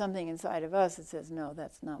 But there's something inside of us that says, no,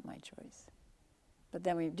 that's not my choice. But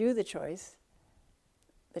then we do the choices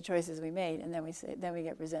we made, and then we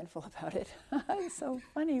get resentful about it. It's so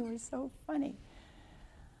funny. We're so funny.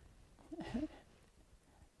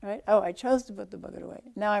 Right? Oh, I chose to put the bucket away.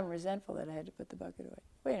 Now I'm resentful that I had to put the bucket away.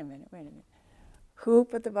 Wait a minute. Who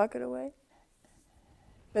put the bucket away?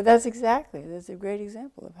 But that's a great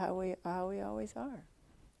example of how we always are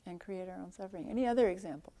and create our own suffering. Any other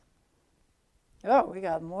examples? Oh, we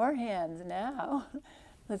got more hands now.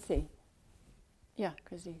 Let's see. Yeah,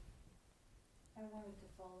 Christy. I wanted to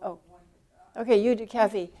follow Oh. one. Okay, you do,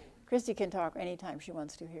 Kathy. Christy can talk anytime she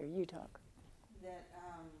wants to hear. You talk. That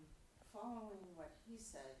following what he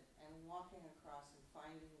said and walking across and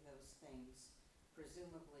finding those things,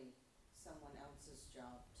 presumably someone else's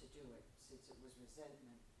job to do it, since it was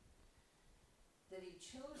resentment, that he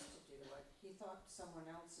chose to do it, he thought someone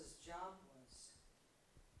else's job was.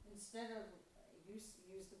 Instead of,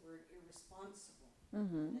 use the word irresponsible,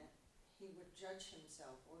 Mm-hmm. that he would judge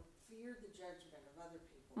himself or fear the judgment of other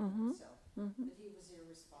people Mhm. himself, Mm-hmm. that he was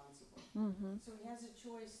irresponsible. Mm-hmm. So he has a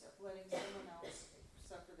choice of letting someone else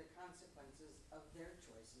suffer the consequences of their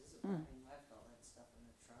choices, of Mm. having left all that stuff in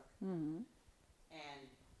the truck, Mm-hmm. and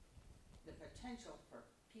the potential for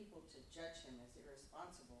people to judge him as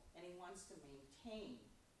irresponsible, and he wants to maintain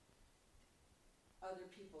other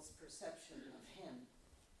people's perception of him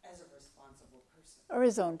as a responsible person. Or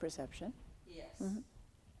his own perception. Yes. Mhm.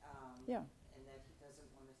 Yeah. And that he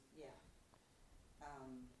doesn't want to,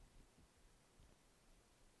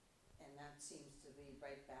 and that seems to be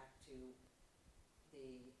right back to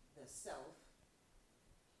the self.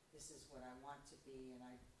 This is what I want to be, and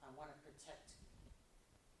I want to protect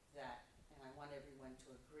that, and I want everyone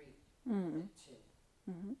to agree Mm-hmm. with it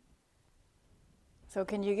too. Mm-hmm. So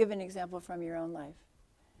can you give an example from your own life?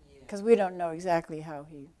 Yeah. Because we don't know exactly how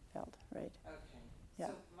he felt, right? Okay. Yeah.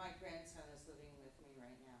 So my grandson is living with me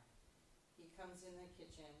right now. He comes in the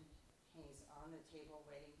kitchen, he's on the table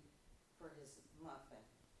waiting for his muffin.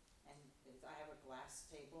 And I have a glass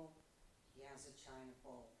table, he has a china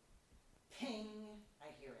bowl. Ping, I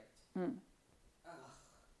hear it. Mm. Ugh,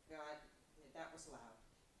 God, that was loud.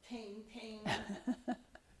 Ping, ping.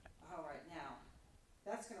 All right, now,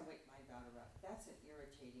 that's gonna wake my daughter up. That's an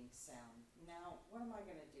irritating sound. Now, what am I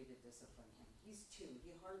gonna do to discipline him? He's 2,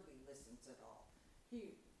 he hardly listens at all.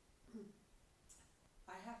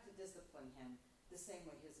 I have to discipline him the same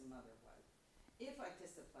way his mother was. If I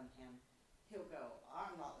discipline him, he'll go,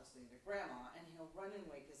 I'm not listening to Grandma, and he'll run and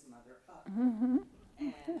wake his mother up. Mm-hmm.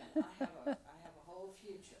 And I have a whole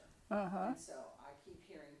future. Uh-huh. And so I keep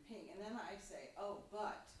hearing ping, and then I say, oh,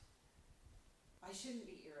 but I shouldn't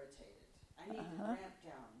be irritated. I need to Uh-huh. ramp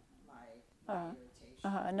down my Uh-huh.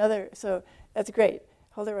 irritation. So that's great.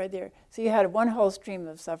 Hold it right there. So you had one whole stream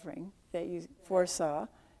of suffering that you foresaw,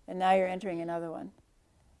 and now you're entering another one.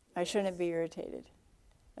 I shouldn't be irritated.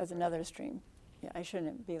 That's another stream. Yeah, I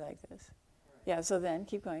shouldn't be like this. Right. Yeah, so then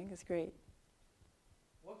keep going. It's great.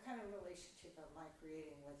 What kind of relationship am I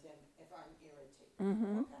creating with him if I'm irritated?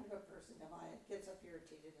 Mm-hmm. What kind of a person am I gets up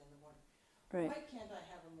irritated in the morning. Right, Why can't I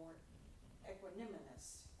have a more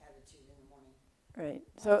equanimous attitude in the morning? right.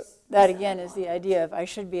 Why So is that the again sound is the on? idea of I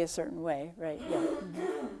should be a certain way, right? Yeah.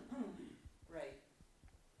 Mhm. Right,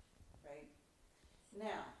 right.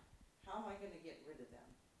 Now, how am I gonna get rid of them?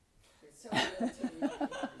 It's so irritating.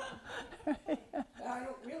 I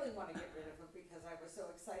don't really wanna get rid of them because I was so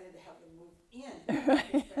excited to have them move in. I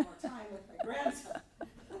could spend more time with my grandson.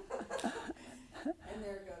 And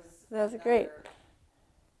there goes That's great. another-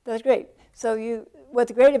 That's great. So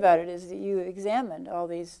what's great about it is that you examined all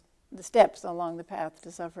the steps along the path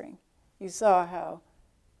to suffering. You saw how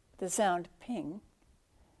the sound ping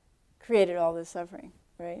created all this suffering,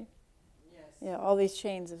 right? Yes. Yeah, all these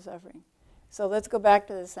chains of suffering. So let's go back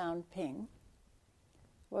to the sound ping.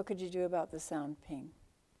 What could you do about the sound ping?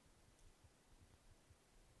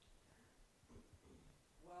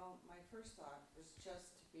 Well, my first thought was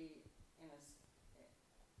just to be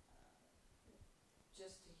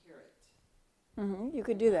just to hear it. You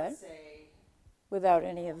could do And not that say without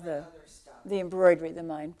any all of that the other stuff. embroidery the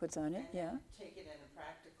mind puts on it. And Yeah, then take it in a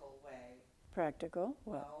practical way. practical.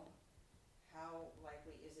 Well, Well, how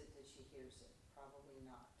likely is it that she hears it? Probably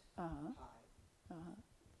not uh-huh, high. uh-huh,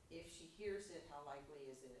 If she hears it, how likely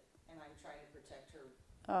is it? And I'm trying to protect her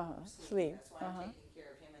sleep. sleep. That's why Uh-huh. I'm taking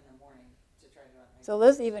care of him in the morning to try to. So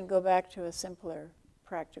let's even go back to a simpler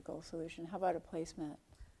practical solution. How about a placemat?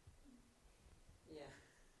 Yeah.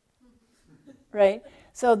 Right?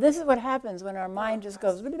 So this is what happens when our mind just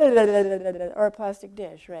goes, or a plastic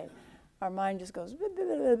dish, right? Our mind just goes,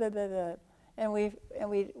 and we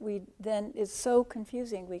then, it's so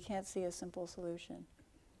confusing we can't see a simple solution.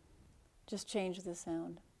 Just change the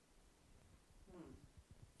sound.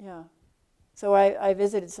 Yeah. So I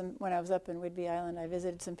visited when I was up in Whidbey Island, I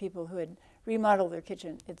visited some people who had remodeled their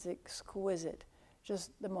kitchen. It's exquisite,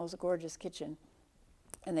 just the most gorgeous kitchen.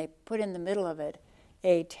 And they put in the middle of it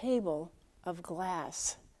a table of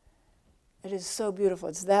glass. It is so beautiful.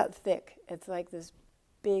 It's that thick. It's like this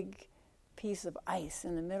big piece of ice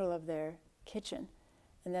in the middle of their kitchen.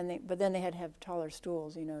 And then they had to have taller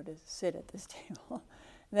stools, to sit at this table.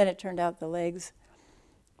 And then it turned out the legs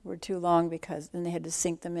were too long because then they had to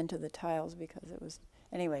sink them into the tiles because it was,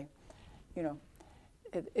 anyway,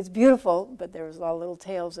 it's beautiful, but there was a lot of little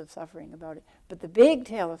tales of suffering about it. But the big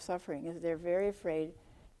tale of suffering is they're very afraid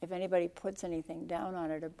if anybody puts anything down on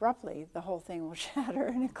it abruptly, the whole thing will shatter,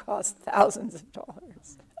 and it costs thousands of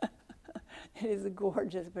dollars. It is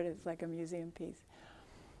gorgeous, but it's like a museum piece.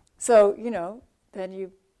 So, then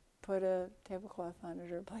you put a tablecloth on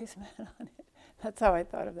it or a placemat on it. That's how I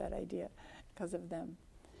thought of that idea, because of them.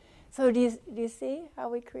 So do you see how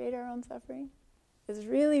we create our own suffering? It's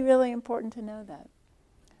really, really important to know that.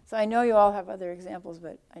 So I know you all have other examples,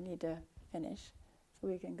 but I need to finish so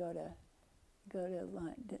we can go to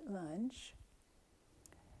lunch.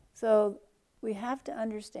 So we have to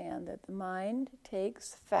understand that the mind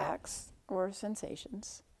takes facts or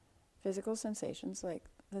sensations, physical sensations like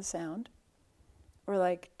the sound, or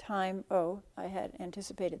like time, I had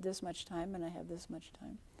anticipated this much time and I have this much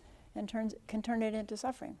time, and can turn it into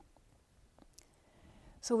suffering.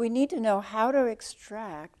 So we need to know how to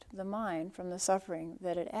extract the mind from the suffering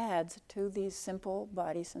that it adds to these simple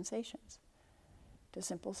body sensations, to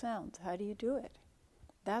simple sounds. How do you do it?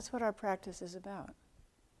 That's what our practice is about.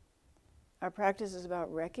 Our practice is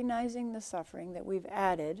about recognizing the suffering that we've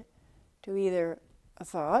added to either a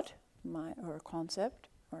thought, or a concept,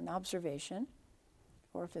 or an observation,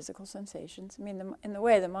 or physical sensations. I mean, in the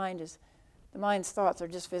way the mind's thoughts are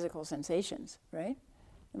just physical sensations, right?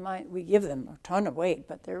 The mind, we give them a ton of weight,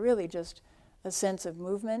 but they're really just a sense of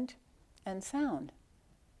movement and sound.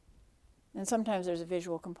 And sometimes there's a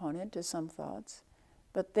visual component to some thoughts,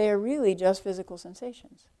 but they're really just physical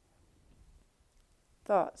sensations.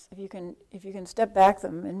 Thoughts. If you can step back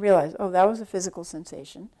them and realize, that was a physical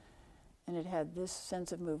sensation, and it had this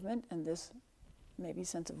sense of movement and this maybe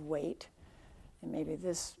sense of weight, and maybe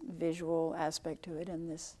this visual aspect to it and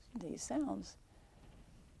these sounds,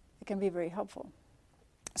 it can be very helpful.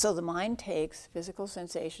 So the mind takes physical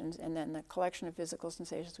sensations and then the collection of physical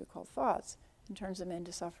sensations we call thoughts and turns them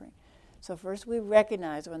into suffering. So first we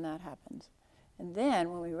recognize when that happens. And then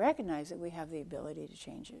when we recognize it, we have the ability to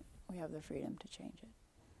change it. We have the freedom to change it.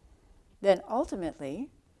 Then ultimately,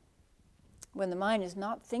 when the mind is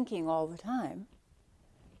not thinking all the time,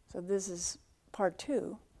 so this is part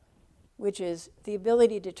 2, which is the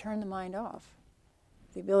ability to turn the mind off,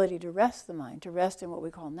 the ability to rest the mind, to rest in what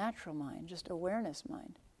we call natural mind, just awareness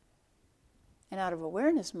mind. And out of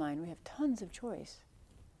awareness mind, we have tons of choice.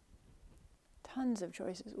 Tons of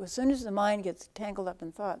choices. As soon as the mind gets tangled up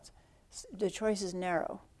in thoughts, the choices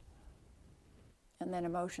narrow. And then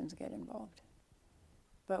emotions get involved.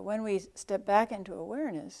 But when we step back into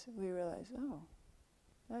awareness, we realize, oh,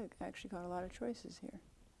 I actually got a lot of choices here.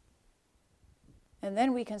 And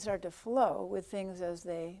then we can start to flow with things as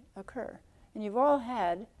they occur. And you've all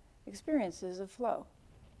had experiences of flow.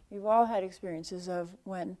 You've all had experiences of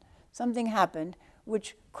when something happened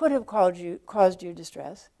which could have caused you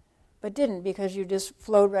distress, but didn't, because you just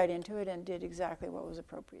flowed right into it and did exactly what was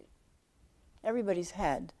appropriate. Everybody's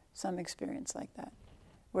had some experience like that,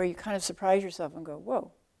 where you kind of surprise yourself and go,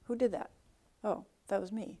 whoa, who did that? Oh, that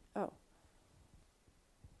was me. Oh.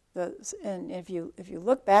 And if you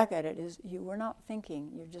look back at it, is you were not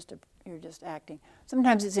thinking, you're just acting.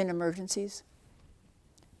 Sometimes it's in emergencies.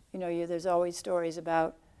 You know, there's always stories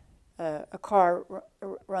about a car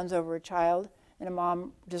runs over a child, and a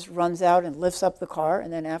mom just runs out and lifts up the car,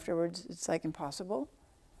 and then afterwards it's like impossible.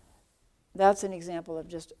 That's an example of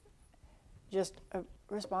just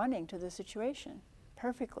responding to the situation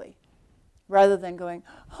perfectly, rather than going,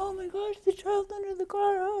 oh my gosh, the child's under the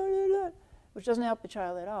car, oh, which doesn't help the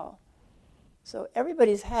child at all. So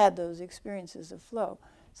everybody's had those experiences of flow.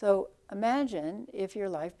 So imagine if your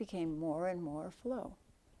life became more and more flow,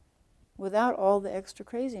 without all the extra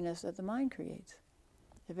craziness that the mind creates.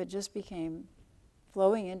 If it just became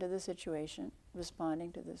flowing into the situation,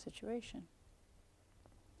 responding to the situation,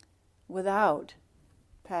 without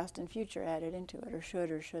past and future added into it, or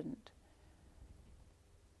should or shouldn't,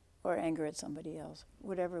 or anger at somebody else,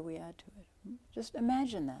 whatever we add to it. Just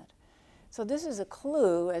imagine that. So this is a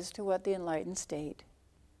clue as to what the enlightened state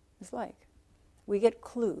is like. We get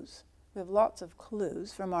clues. We have lots of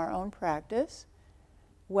clues from our own practice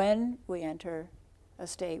when we enter a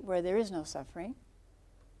state where there is no suffering.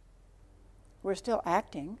 We're still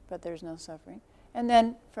acting, but there's no suffering. And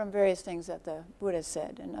then from various things that the Buddha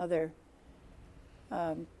said and other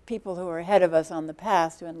people who are ahead of us on the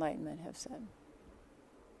path to enlightenment have said.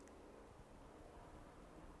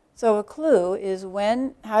 So a clue is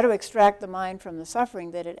how to extract the mind from the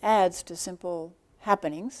suffering that it adds to simple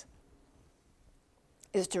happenings,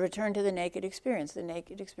 is to return to the naked experience. The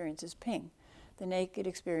naked experience is ping. The naked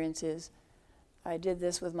experience is, I did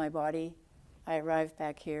this with my body, I arrived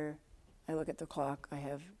back here, I look at the clock, I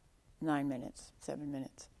have 9 minutes, 7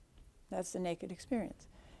 minutes. That's the naked experience.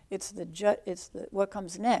 It's the what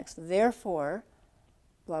comes next. Therefore,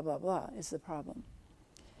 blah, blah, blah, is the problem.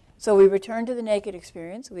 So we return to the naked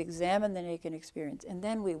experience, we examine the naked experience, and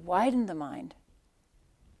then we widen the mind.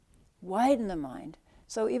 Widen the mind.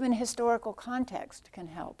 So even historical context can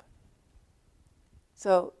help.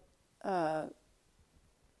 So, having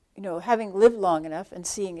lived long enough and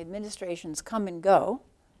seeing administrations come and go,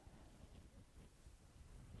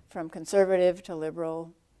 from conservative to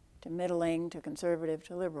liberal, to middling, to conservative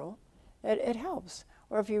to liberal, it helps.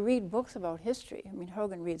 Or if you read books about history, I mean,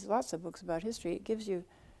 Hogan reads lots of books about history, it gives you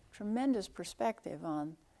tremendous perspective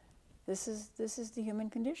on this is the human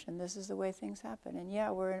condition, this is the way things happen. And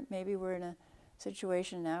yeah, maybe we're in a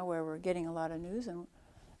situation now where we're getting a lot of news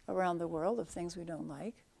around the world of things we don't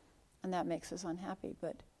like, and that makes us unhappy,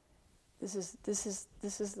 but this is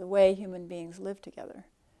the way human beings live together.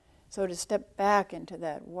 So to step back into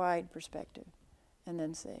that wide perspective and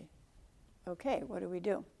then say, okay, what do we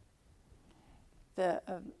do? A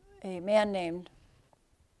man named,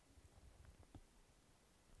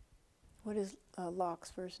 what is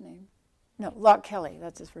Locke's first name? No, Locke Kelly,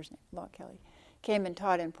 that's his first name, Locke Kelly, came and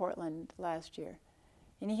taught in Portland last year.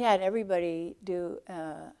 And he had everybody do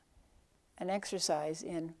an exercise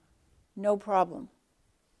in no problem.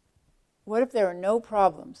 What if there are no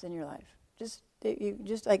problems in your life? You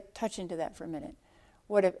just like touch into that for a minute.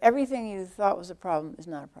 What if everything you thought was a problem is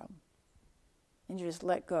not a problem? And you just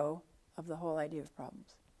let go of the whole idea of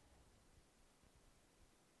problems.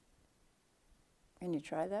 Can you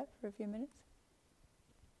try that for a few minutes?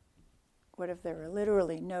 What if there were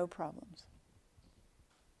literally no problems?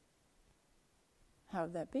 How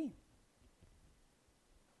would that be?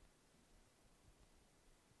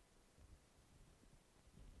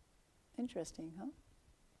 Interesting, huh?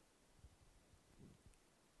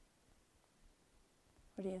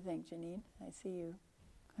 What do you think, Janine? I see you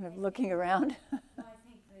kind of looking around. Well, I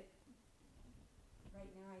think that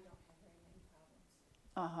right now I don't have very many problems.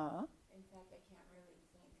 Uh-huh. In fact, I can't really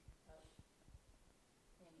think of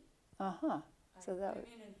any. Uh-huh. So that I'm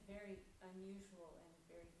would... in a very unusual and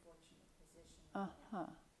very fortunate position right now. Uh-huh.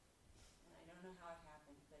 And I don't know how it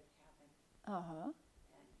happened, but it happened. Uh-huh.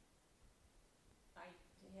 And I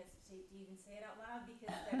hesitate to even say it out loud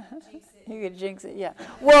because I could jinx it. You could jinx it, yeah.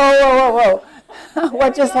 Whoa, whoa, whoa, whoa.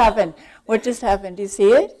 What just happened? What just happened? Do you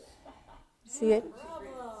see it? See it?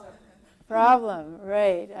 Problem,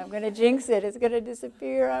 right. I'm going to jinx it. It's going to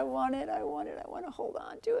disappear. I want it. I want to hold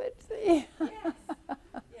on to it. See? Yes.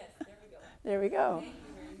 There we go. Thank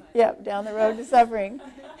you very much. Yep, down the road to suffering.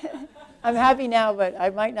 I'm happy now, but I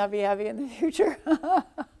might not be happy in the future.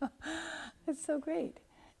 It's so great.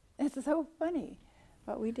 It's so funny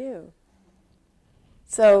what we do.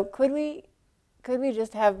 So could we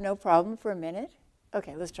just have no problem for a minute?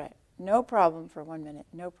 Okay, let's try it. No problem for 1 minute.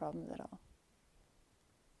 No problems at all.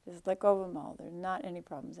 Just let go of them all. There's not any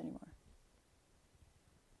problems anymore.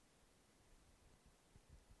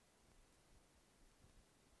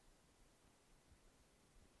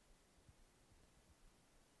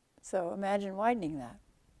 So imagine widening that.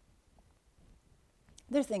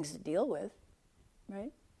 There's things to deal with,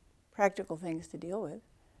 right? Practical things to deal with.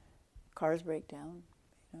 Cars break down,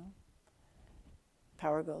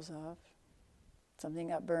 power goes off, something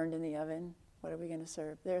got burned in the oven. What are we going to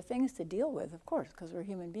serve? There are things to deal with, of course, because we're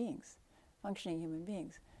human beings, functioning human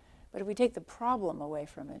beings. But if we take the problem away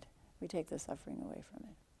from it, we take the suffering away from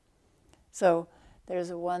it. So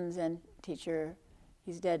there's one Zen teacher,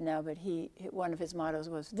 he's dead now, but one of his mottos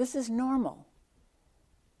was, this is normal.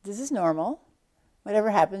 This is normal.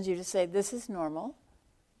 Whatever happens, you just say, this is normal.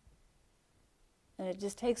 And it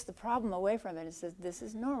just takes the problem away from it. It says, this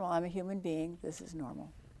is normal. I'm a human being. This is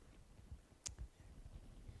normal.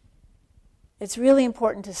 It's really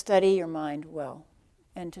important to study your mind well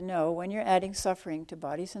and to know when you're adding suffering to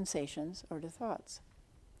body sensations or to thoughts.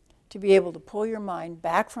 To be able to pull your mind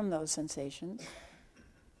back from those sensations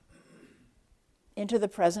into the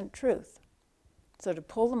present truth. So to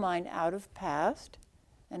pull the mind out of past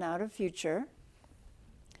and out of future,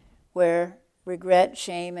 where regret,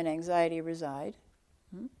 shame, and anxiety reside,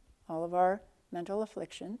 all of our mental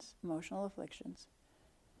afflictions, emotional afflictions,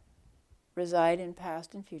 reside in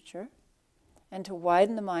past and future, and to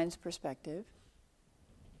widen the mind's perspective,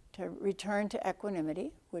 to return to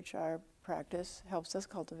equanimity, which our practice helps us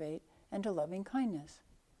cultivate, and to loving kindness.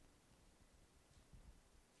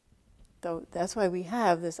 So that's why we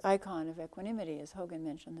have this icon of equanimity, as Hogan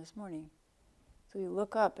mentioned this morning. So you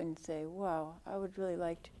look up and say, wow, I would really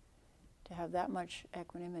like to have that much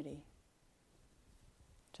equanimity,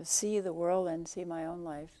 to see the world and see my own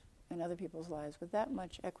life and other people's lives with that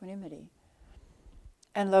much equanimity.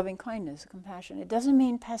 And loving kindness, compassion. It doesn't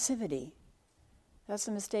mean passivity. That's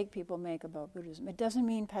the mistake people make about Buddhism. It doesn't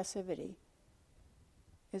mean passivity.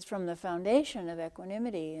 It's from the foundation of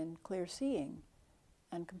equanimity and clear seeing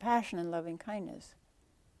and compassion and loving kindness.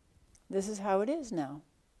 This is how it is now.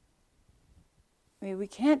 I mean, we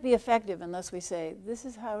can't be effective unless we say, this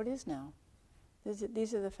is how it is now.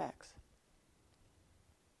 These are the facts.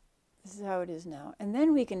 This is how it is now. And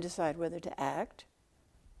then we can decide whether to act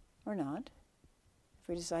or not. If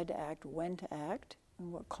we decide to act, when to act,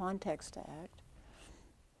 in what context to act.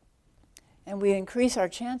 And we increase our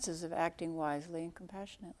chances of acting wisely and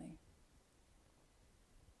compassionately.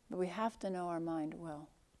 But we have to know our mind well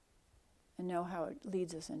and know how it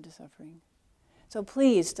leads us into suffering. So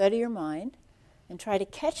please study your mind and try to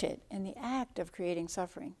catch it in the act of creating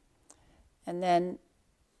suffering. And then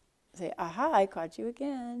say, aha, I caught you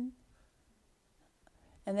again.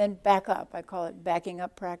 And then back up. I call it backing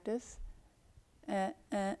up practice. Back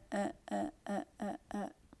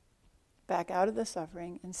out of the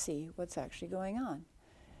suffering and see what's actually going on.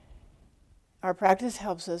 Our practice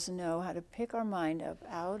helps us know how to pick our mind up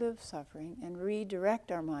out of suffering and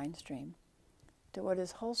redirect our mind stream to what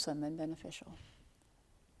is wholesome and beneficial.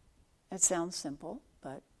 It sounds simple,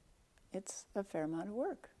 but it's a fair amount of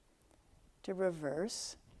work to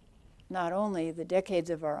reverse not only the decades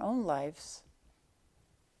of our own life's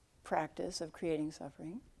practice of creating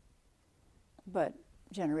suffering, but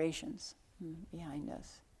generations behind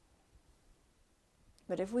us.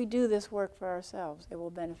 But if we do this work for ourselves, it will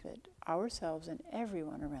benefit ourselves and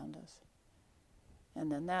everyone around us.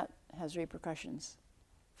 And then that has repercussions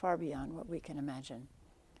far beyond what we can imagine.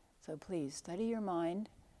 So please study your mind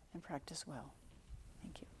and practice well.